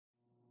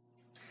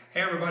Hey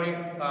everybody,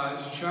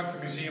 this is Chuck, the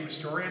museum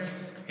historian,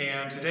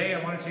 and today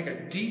I want to take a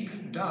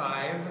deep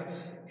dive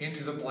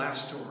into the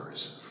blast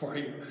doors for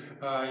you.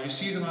 You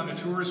see them on the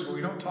tours, but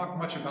we don't talk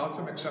much about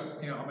them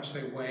except how much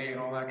they weigh and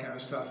all that kind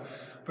of stuff.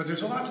 But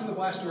there's a lot to the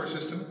blast door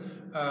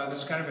system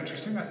that's kind of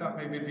interesting. I thought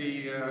maybe it'd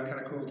be kind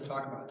of cool to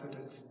talk about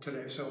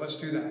today, so let's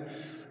do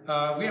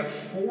that. We have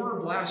 4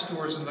 blast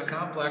doors in the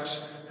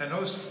complex, and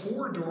those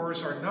 4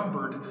 doors are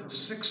numbered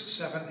 6,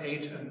 7,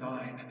 8, and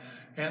 9.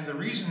 And the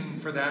reason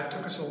for that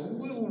took us a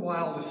little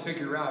while to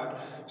figure out.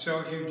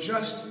 So if you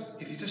just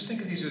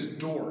think of these as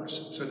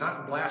doors, so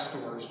not blast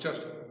doors,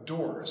 just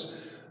doors,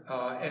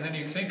 and then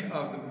you think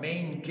of the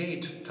main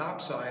gate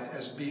topside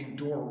as being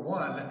door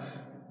 1,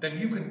 then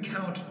you can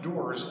count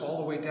doors all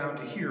the way down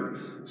to here,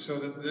 so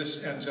that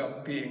this ends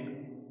up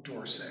being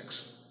door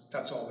 6.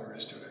 That's all there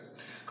is to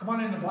it. Come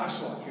on in the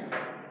blast lock here.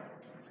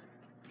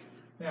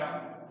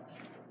 Now,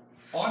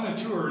 on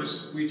the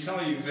tours, we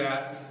tell you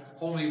that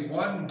only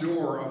one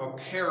door of a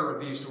pair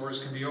of these doors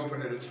can be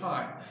opened at a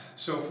time.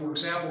 So for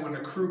example, when the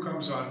crew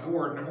comes on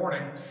board in the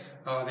morning,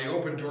 they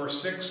open door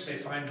 6, they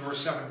find door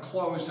 7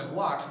 closed and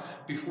locked.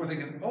 Before they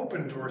can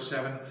open door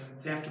 7,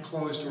 they have to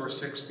close door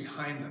 6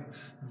 behind them.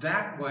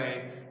 That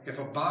way, if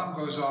a bomb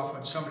goes off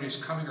when somebody's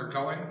coming or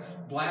going,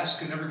 blast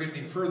can never get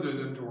any further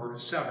than door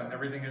 7.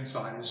 Everything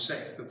inside is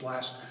safe. The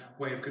blast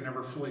wave can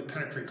never fully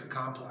penetrate the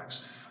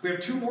complex. We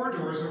have 2 more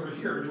doors over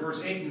here,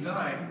 doors 8 and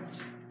 9.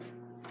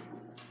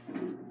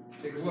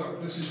 Take a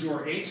look. This is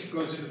door 8,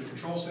 goes into the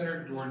control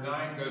center. Door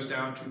 9 goes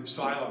down to the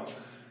silo.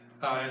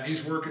 And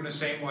these work in the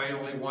same way,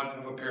 only one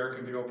of a pair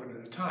can be opened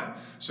at a time.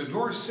 So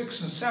doors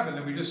 6 and 7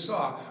 that we just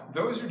saw,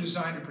 those are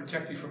designed to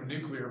protect you from a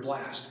nuclear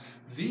blast.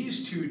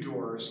 These 2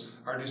 doors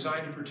are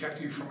designed to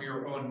protect you from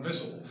your own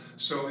missile.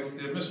 So if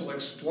the missile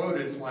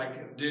exploded like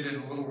it did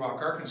in Little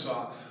Rock,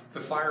 Arkansas,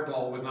 the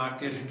fireball would not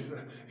get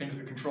into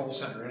the control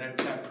center, and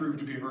that proved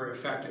to be very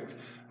effective.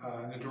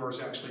 And the doors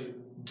actually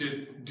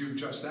did do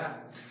just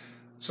that.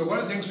 So one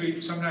of the things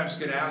we sometimes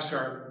get asked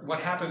are,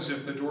 what happens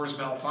if the doors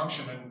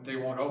malfunction and they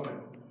won't open?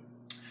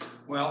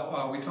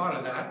 Well, we thought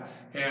of that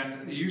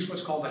and use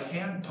what's called a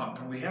hand pump,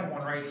 and we have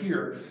one right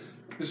here.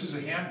 This is a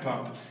hand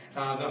pump.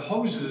 The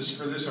hoses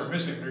for this are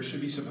missing. There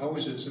should be some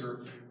hoses that are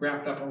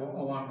wrapped up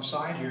along the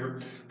side here,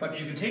 but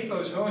you can take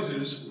those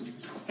hoses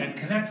and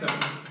connect them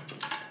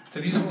to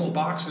these little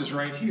boxes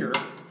right here,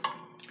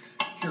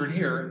 and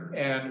here,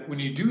 and when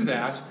you do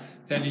that,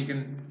 then you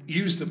can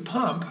use the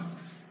pump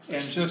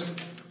and just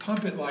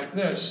pump it like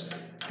this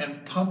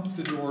and pump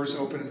the doors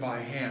open by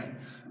hand.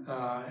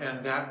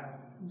 And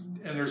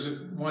there's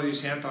one of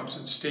these hand pumps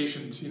that's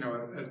stationed,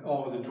 at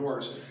all of the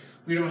doors.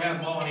 We don't have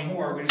them all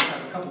anymore. We just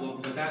have a couple of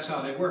them, but that's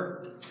how they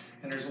work.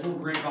 And there's a little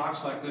gray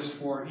box like this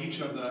for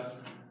each of the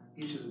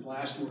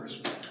blast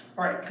doors.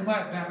 All right, come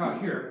on back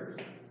out here.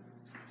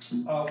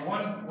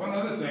 One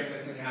other thing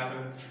that can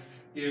happen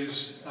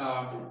is,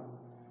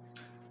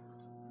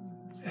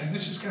 and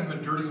this is kind of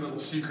a dirty little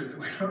secret that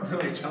we don't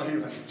really tell you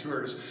about the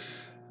tours,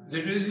 that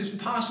it is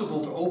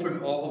possible to open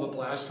all of the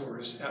blast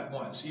doors at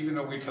once. Even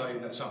though we tell you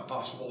that's not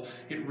possible,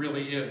 it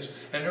really is.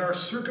 And there are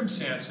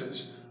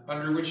circumstances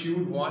under which you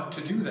would want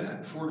to do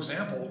that. For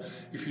example,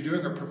 if you're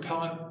doing a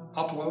propellant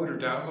upload or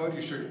download,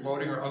 you start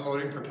loading or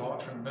unloading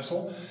propellant from a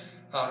missile,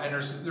 and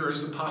there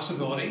is the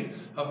possibility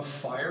of a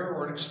fire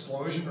or an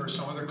explosion or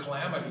some other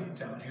calamity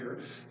down here,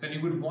 then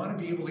you would want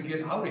to be able to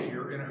get out of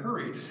here in a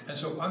hurry. And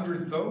so under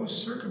those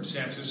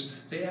circumstances,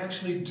 they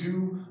actually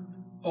do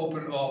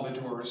open all the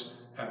doors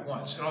at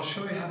once. And I'll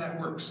show you how that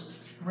works.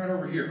 Right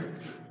over here.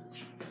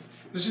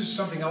 This is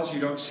something else you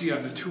don't see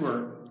on the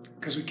tour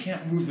because we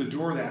can't move the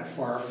door that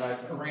far, but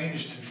I've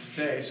arranged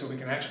today so we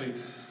can actually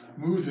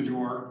move the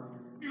door.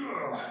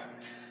 Ugh.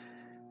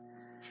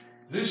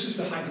 This is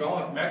the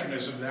hydraulic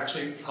mechanism that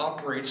actually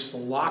operates the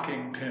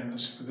locking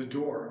pins for the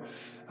door.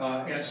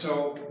 And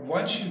so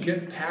once you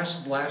get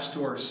past blast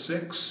door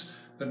 6,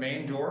 the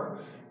main door,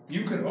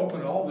 you can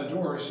open all the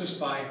doors just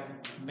by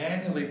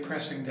manually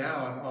pressing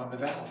down on the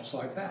valves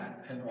like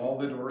that, and all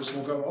the doors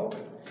will go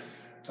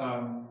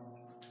open.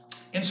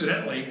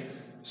 Incidentally,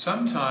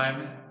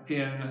 sometime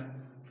in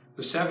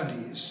the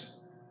 70s,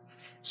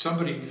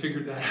 somebody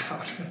figured that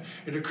out.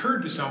 It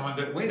occurred to someone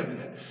that, wait a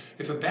minute,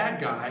 if a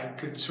bad guy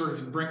could sort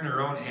of bring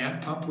their own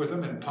hand pump with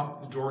them and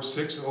pump the door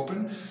 6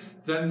 open,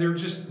 then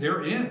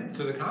they're in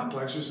to the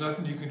complex. There's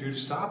nothing you can do to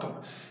stop them.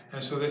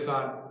 And so they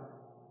thought,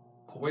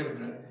 oh, wait a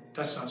minute,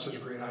 that's not such a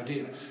great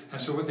idea.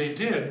 And so what they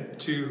did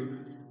to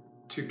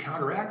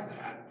counteract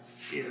that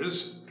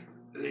is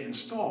they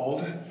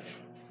installed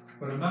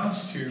what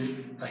amounts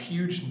to a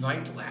huge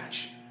night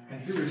latch.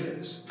 And here it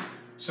is.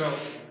 So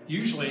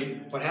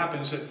usually what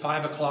happens at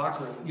 5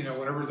 o'clock or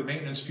whenever the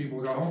maintenance people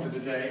go home for the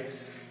day,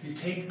 you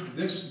take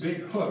this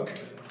big hook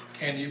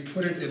and you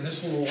put it in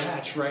this little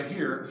latch right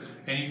here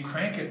and you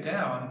crank it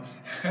down,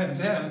 and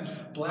then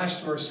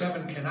blast door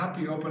 7 cannot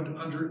be opened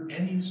under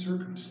any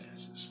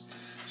circumstances.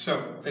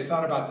 So they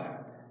thought about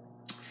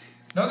that.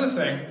 Another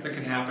thing that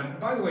can happen,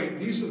 by the way,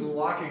 these are the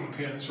locking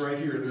pins right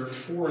here. There are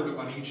 4 of them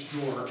on each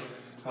door.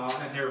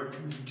 and they're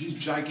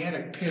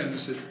gigantic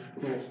pins that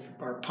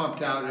are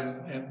pumped out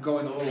and go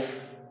into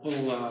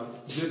little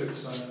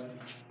divots on it.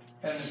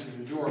 And this is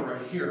the door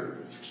right here.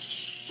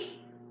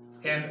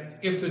 And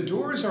if the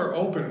doors are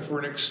open for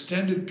an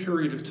extended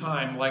period of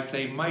time, like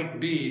they might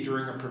be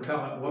during a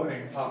propellant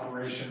loading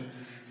operation,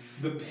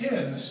 the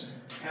pins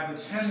have a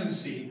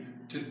tendency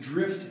to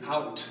drift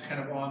out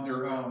kind of on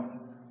their own.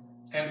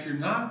 And if you're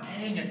not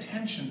paying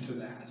attention to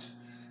that,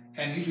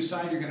 and you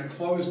decide you're going to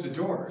close the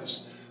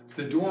doors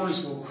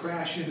will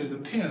crash into the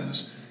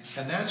pins,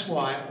 and that's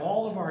why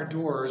all of our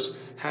doors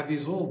have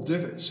these little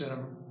divots in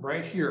them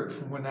right here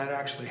from when that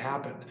actually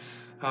happened.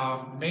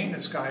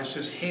 Maintenance guys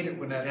just hate it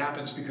when that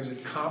happens because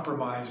it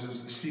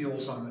compromises the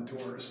seals on the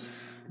doors.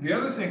 The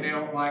other thing they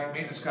don't like,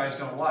 maintenance guys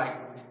don't like,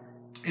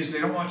 is they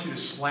don't want you to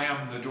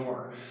slam the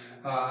door.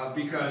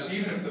 Because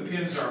even if the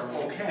pins are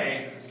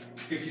okay,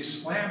 if you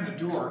slam the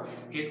door,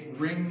 it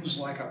rings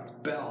like a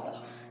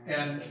bell.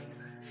 And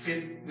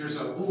there's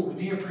a little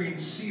neoprene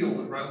seal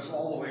that runs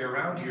all the way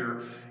around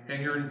here,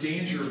 and you're in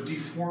danger of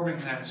deforming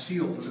that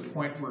seal to the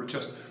point where it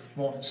just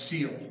won't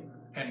seal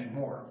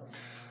anymore.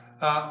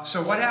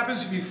 So what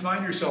happens if you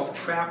find yourself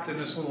trapped in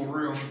this little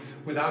room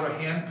without a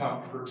hand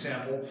pump, for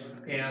example,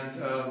 and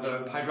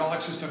the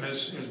hydraulic system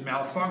is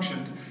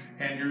malfunctioned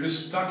and you're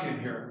just stuck in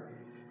here?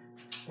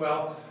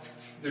 Well,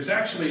 there's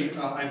actually,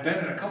 I've been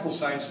in a couple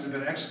sites that have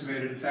been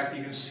excavated. In fact,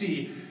 you can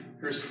see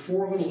there's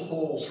 4 little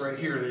holes right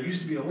here. There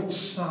used to be a little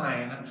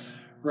sign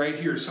right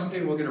here.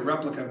 Someday we'll get a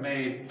replica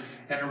made.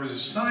 And there was a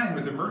sign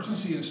with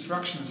emergency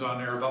instructions on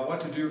there about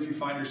what to do if you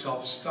find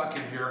yourself stuck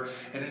in here.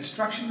 And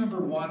instruction number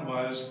 1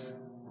 was,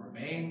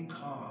 remain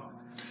calm.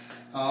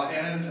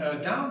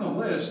 Down the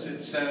list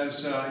it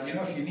says,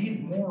 if you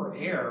need more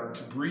air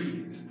to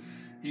breathe,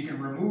 you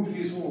can remove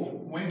these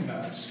little wing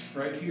nuts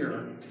right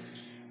here,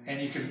 and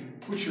you can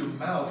put your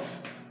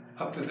mouth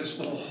up to this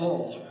little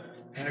hole,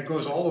 and it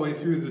goes all the way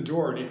through the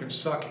door, and you can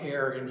suck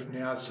air in from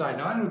the outside.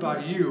 Now, I don't know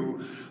about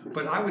you,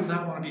 but I would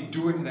not want to be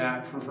doing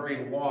that for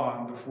very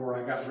long before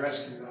I got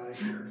rescued out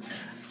of here.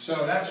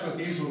 So that's what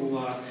these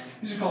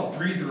are called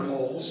breather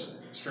holes,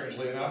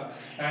 strangely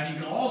enough. And you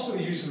can also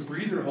use the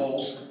breather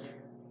holes,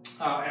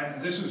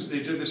 and they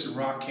did this in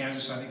Rock,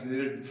 Kansas. I think they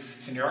did it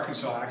in the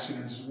Arkansas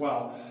accident as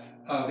well.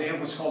 They have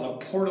what's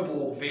called a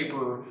portable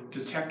vapor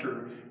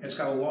detector. It's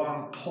got a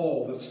long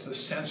pole that's the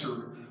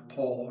sensor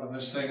pole on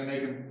this thing, and they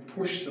can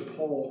push the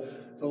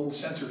little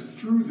sensor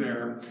through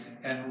there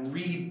and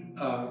read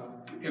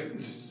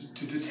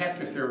to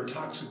detect if there are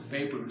toxic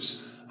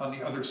vapors on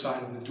the other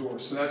side of the door.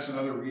 So that's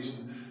another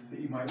reason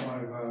that you might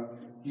want to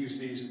use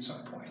these at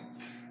some point.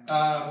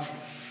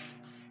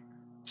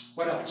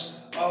 What else?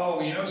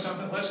 Oh, you know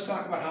something? Let's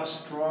talk about how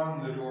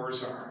strong the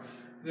doors are.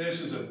 This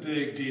is a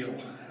big deal.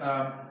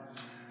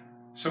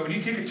 So when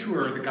you take a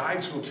tour, the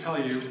guides will tell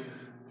you,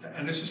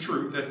 and this is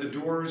true, that the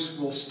doors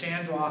will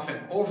stand off an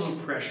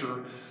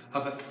overpressure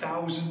of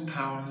 1,000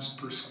 pounds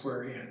per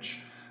square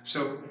inch.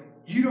 So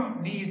you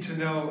don't need to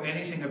know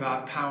anything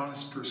about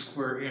pounds per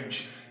square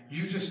inch.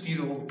 You just need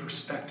a little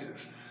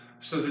perspective.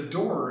 So the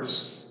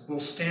doors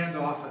will stand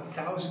off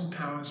 1,000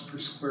 pounds per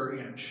square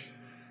inch.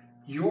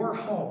 Your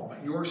home,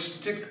 your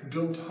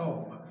stick-built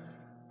home,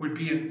 would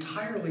be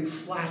entirely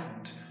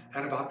flattened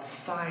at about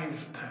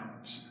 5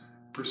 pounds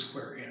per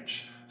square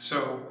inch.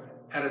 So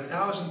at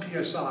 1,000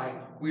 psi,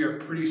 we are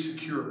pretty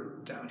secure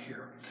down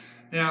here.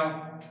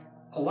 Now,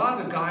 a lot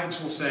of the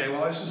guides will say,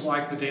 well, this is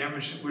like the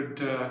damage that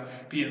would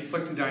be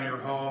inflicted on your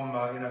home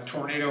in a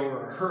tornado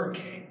or a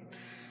hurricane.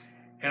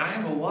 And I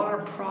have a lot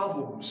of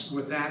problems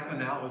with that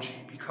analogy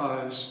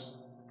because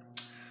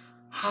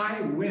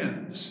high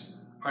winds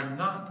are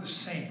not the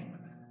same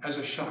as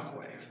a shock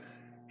wave.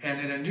 And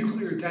in a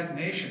nuclear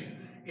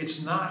detonation,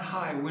 it's not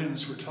high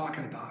winds we're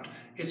talking about,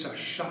 it's a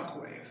shock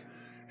wave.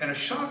 And a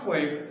shock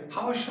wave,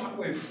 how a shock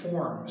wave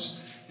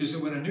forms is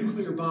that when a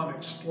nuclear bomb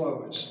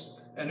explodes,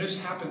 and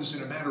this happens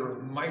in a matter of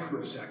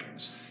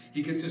microseconds,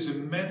 you get this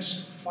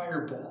immense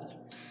fireball.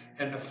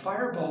 And the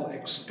fireball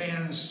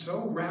expands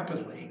so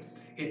rapidly,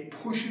 it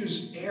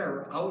pushes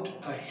air out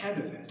ahead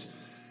of it.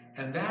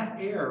 And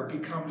that air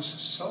becomes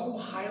so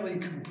highly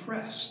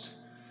compressed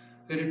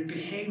that it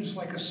behaves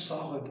like a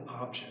solid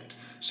object.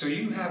 So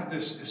you have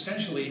this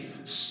essentially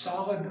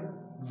solid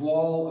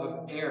wall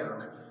of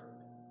air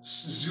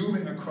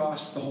zooming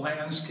across the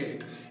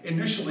landscape,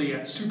 initially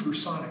at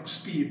supersonic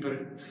speed, but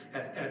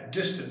at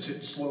distance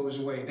it slows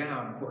way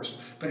down, of course,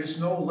 but it's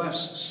no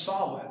less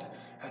solid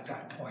at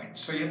that point.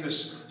 So you have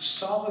this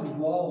solid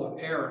wall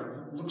of air,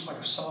 it looks like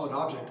a solid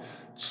object,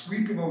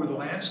 sweeping over the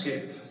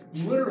landscape,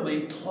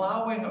 literally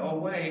plowing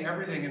away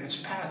everything in its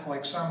path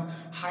like some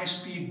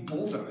high-speed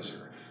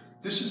bulldozer.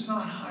 This is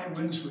not high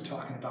winds we're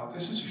talking about,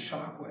 this is a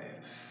shock wave.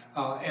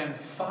 And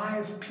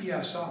 5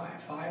 psi,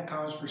 5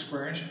 pounds per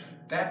square inch,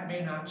 that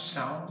may not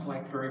sound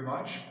like very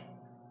much,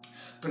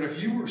 but if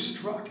you were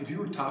struck, if you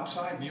were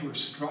topside and you were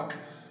struck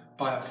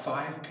by a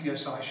 5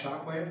 psi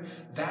shock wave,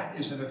 that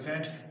is an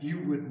event you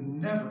would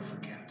never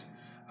forget.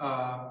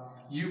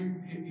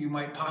 You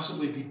might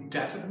possibly be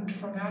deafened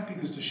from that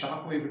because the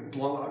shock wave would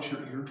blow out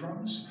your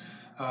eardrums.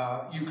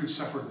 You could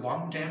suffer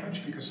lung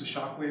damage because the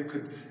shock wave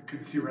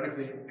could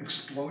theoretically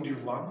explode your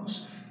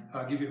lungs,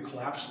 give you a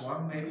collapsed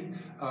lung maybe.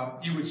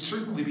 You would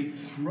certainly be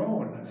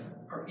thrown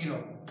or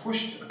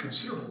pushed a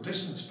considerable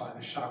distance by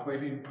the shock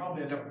wave, and you'd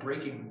probably end up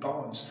breaking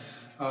bones.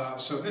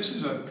 So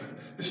this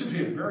would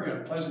be a very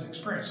unpleasant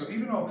experience. So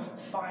even though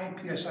 5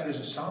 psi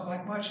doesn't sound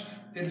like much,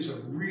 it is a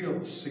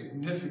real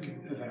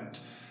significant event.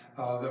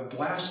 The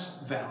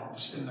blast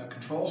valves in the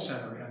control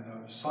center and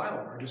the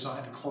silo are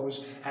designed to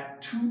close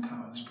at 2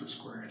 pounds per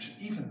square inch.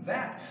 And even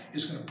that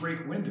is going to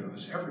break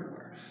windows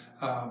everywhere.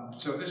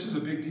 So this is a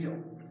big deal.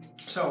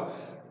 So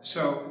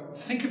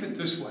think of it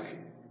this way,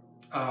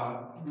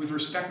 with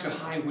respect to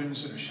high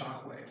winds and a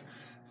shock wave,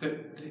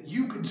 that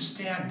you can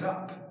stand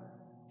up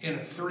in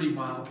a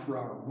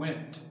 30-mile-per-hour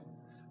wind,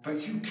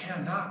 but you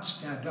cannot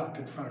stand up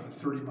in front of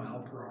a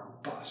 30-mile-per-hour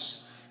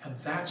bus. And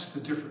that's the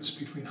difference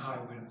between high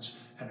winds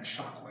and a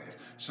shock wave.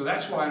 So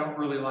that's why I don't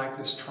really like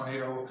this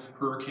tornado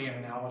hurricane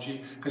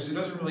analogy, because it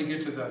doesn't really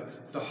get to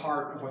the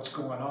heart of what's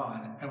going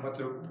on, and what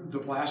the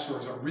blast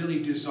doors are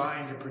really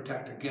designed to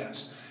protect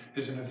against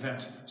is an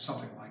event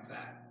something like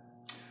that.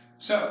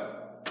 So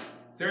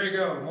there you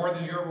go, more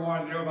than you ever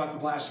wanted to know about the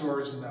blast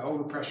doors and the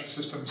overpressure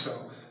system.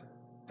 So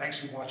thanks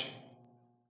for watching.